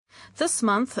This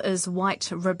month is White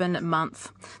Ribbon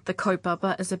Month. The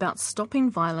kaupapa is about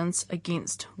stopping violence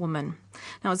against women.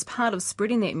 Now, as part of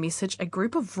spreading that message, a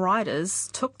group of riders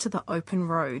took to the open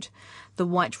road. The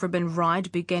White Ribbon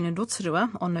Ride began in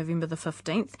Aotearoa on November the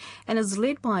 15th and is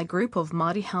led by a group of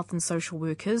Māori health and social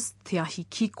workers, Te Ahi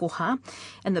Kikoha,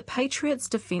 and the Patriots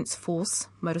Defence Force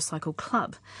Motorcycle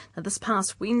Club. Now, this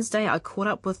past Wednesday, I caught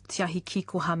up with Te Ahi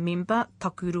Kikoha member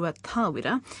Takurua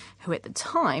Tawera, who at the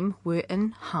time were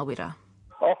in Hawera.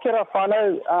 Kia ora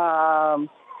whānau,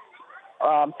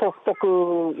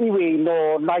 toku iwi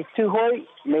no nai tūhoi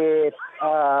me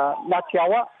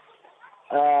Aotearoa.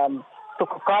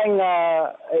 Toku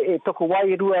kāinga e toku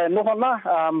wairua nohona,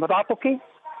 rātoki,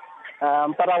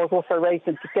 but I was also raised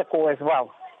in Te Teko as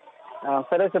well.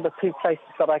 So those are the two places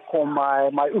that I call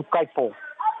my ukaipo.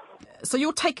 So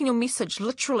you're taking your message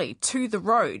literally to the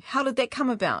road. How did that come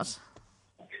about?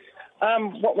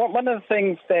 One of the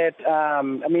things that,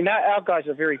 our guys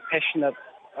are very passionate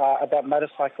about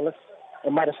motorcycles.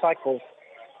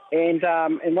 And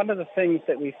one of the things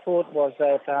that we thought was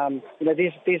that,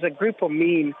 there's a group of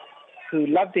men who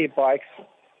love their bikes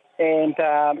and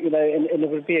it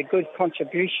would be a good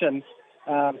contribution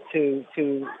to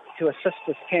assist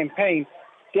this campaign.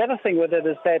 The other thing with it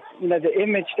is that, the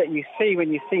image that you see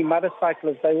when you see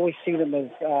motorcyclists, they always see them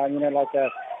as,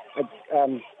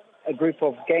 a group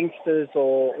of gangsters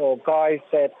or guys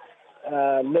that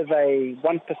live a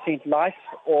 1% life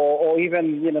or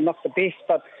even, not the best,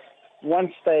 but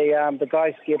once the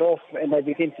guys get off and they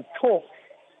begin to talk,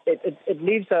 it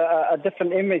leaves a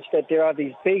different image that there are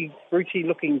these big,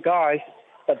 brutey-looking guys,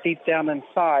 but deep down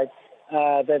inside,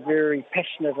 they're very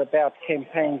passionate about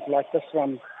campaigns like this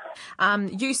one.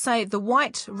 You say the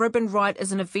White Ribbon Ride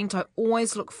is an event I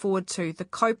always look forward to. The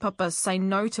kaupapa say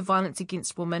no to violence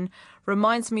against women.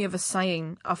 Reminds me of a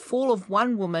saying, a fall of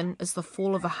one woman is the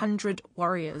fall of 100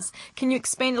 warriors. Can you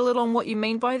expand a little on what you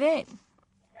mean by that?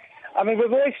 We've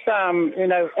always,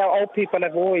 our old people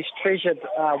have always treasured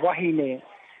wahine.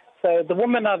 So the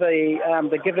women are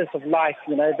the givers of life.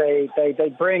 They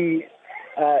bring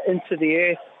into the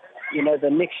earth, the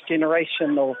next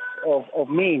generation of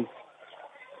men.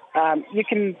 You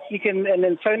can,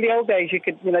 and so in the old days,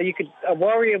 a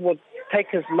warrior would take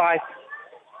his life,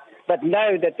 but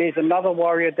know that there's another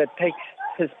warrior that takes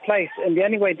his place, and the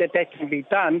only way that can be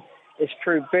done is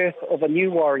through birth of a new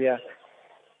warrior,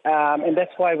 and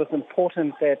that's why it was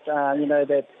important that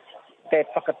that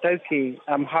whakatauki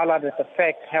highlighted the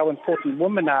fact how important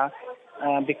women are,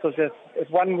 because if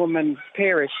one woman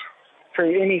perish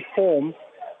through any form,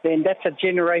 then that's a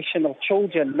generation of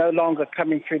children no longer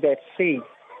coming through that seed.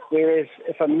 Whereas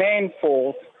if a man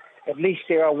falls, at least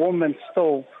there are women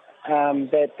still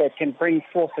that can bring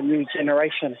forth a new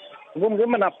generation.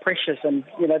 Women are precious, and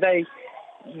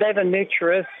they're the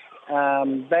nurturers.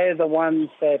 They're the ones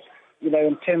that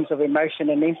in terms of emotion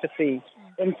and empathy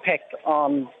impact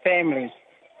on families.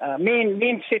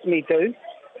 Men certainly do,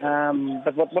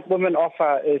 but what women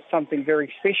offer is something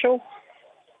very special,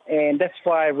 and that's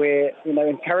why we're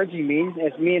encouraging men,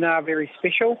 as men are very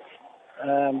special.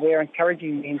 We're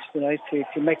encouraging men,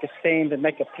 to make a stand and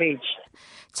make a pledge.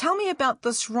 Tell me about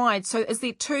this ride. So is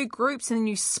there two groups and then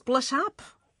you split up?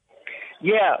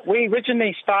 Yeah, we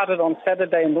originally started on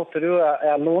Saturday in Aotearoa,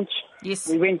 our launch. Yes.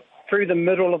 We went through the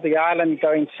middle of the island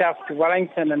going south to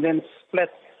Wellington and then split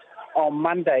on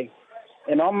Monday.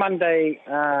 And on Monday,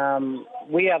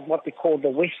 we are what we call the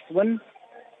West Wind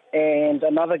and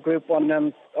another group on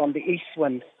the East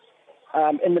Wind.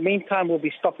 In the meantime, we'll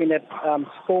be stopping at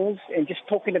schools and just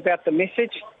talking about the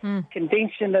message,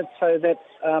 condensing it so that,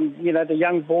 the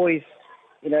young boys,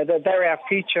 they're our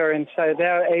future, and so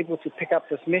they're able to pick up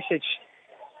this message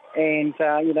and,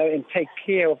 and take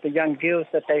care of the young girls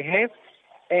that they have,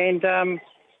 and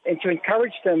to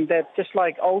encourage them that, just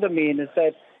like older men, is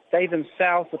that they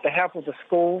themselves, with the help of the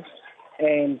schools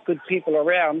and good people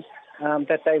around,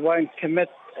 that they won't commit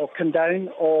or condone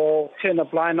or turn a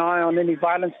blind eye on any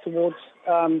violence towards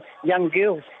young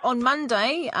girls. On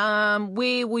Monday,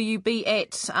 where will you be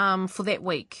at for that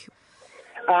week?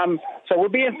 So we'll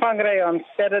be in Whangarei on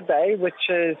Saturday, which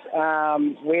is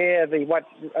where the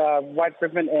White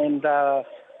Ribbon and the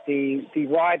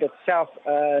ride itself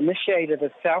initiated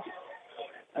itself.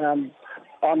 On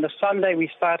the Sunday, we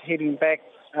start heading back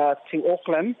to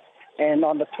Auckland, and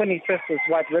on the 25th is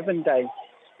White Ribbon Day.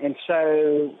 And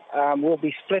so we'll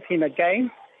be splitting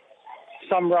again.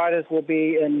 Some riders will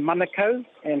be in Manukau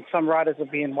and some riders will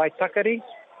be in Waitakere.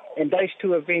 And those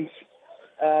two events,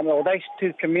 those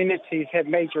two communities have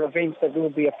major events that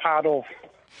we'll be a part of.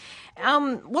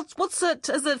 What's it?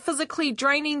 Is it physically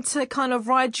draining to kind of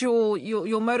ride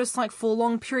your motorcycle for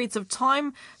long periods of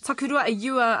time? Takurua,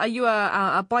 are you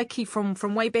a bikie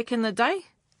from way back in the day?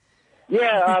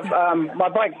 Yeah, my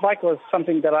bike was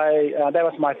something that that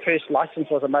was my first license,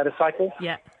 was a motorcycle.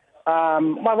 Yeah.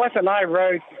 My wife and I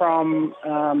rode from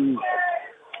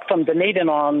Dunedin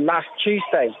on last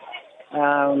Tuesday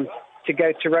to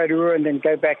go to Rotorua and then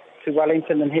go back to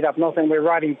Wellington and head up north, and we're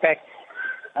riding back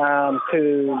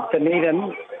to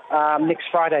Dunedin next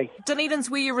Friday. Dunedin's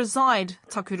where you reside,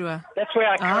 Takurua? That's where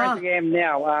I currently am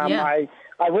now. I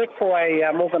work for a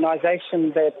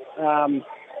organisation that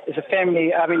is a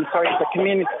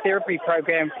community therapy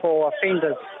program for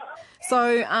offenders.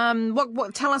 So,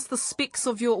 what? Tell us the specs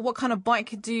of what kind of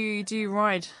bike do you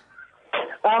ride?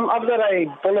 I've got a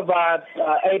Boulevard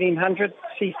 1800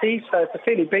 cc, so it's a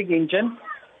fairly big engine.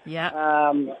 Yeah.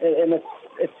 And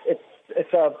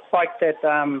it's a bike that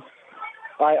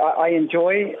I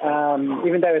enjoy,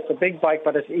 even though it's a big bike,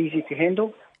 but it's easy to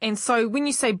handle. And so, when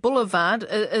you say Boulevard,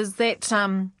 is that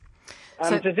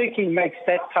Suzuki makes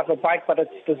that type of bike, but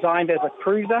it's designed as a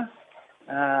cruiser.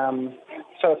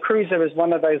 So a cruiser is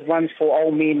one of those ones for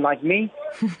old men like me.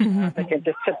 They can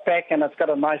just sit back, and it's got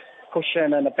a nice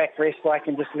cushion and a backrest where I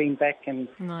can just lean back and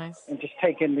just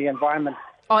take in the environment.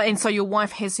 Oh, and so your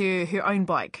wife has her own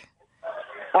bike?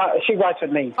 She rides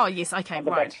with me. Oh, yes, okay,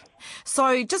 right.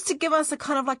 So just to give us a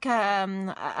kind of like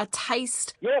a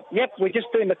taste. Yep, we're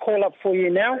just doing the call-up for you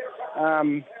now.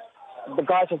 The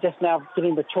guys are just now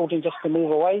getting the children just to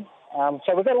move away.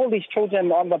 So we've got all these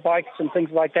children on the bikes and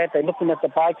things like that. They're looking at the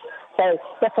bikes. So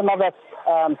that's another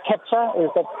capture,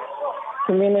 is that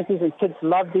communities and kids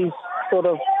love these sort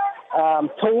of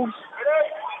tools.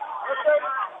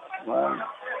 1,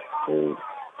 2,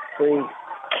 3.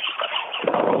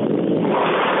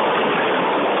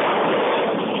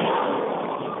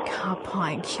 Ka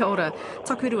pai, kia ora,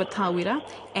 Takurua Tawera,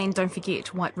 and don't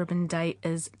forget White Ribbon Day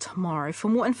is tomorrow. For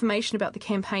more information about the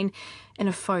campaign and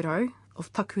a photo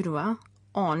of Takurua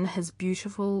on his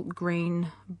beautiful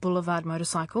green Boulevard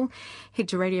motorcycle, head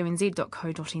to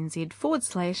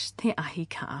radionz.co.nz/Te Ahi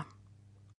Ka.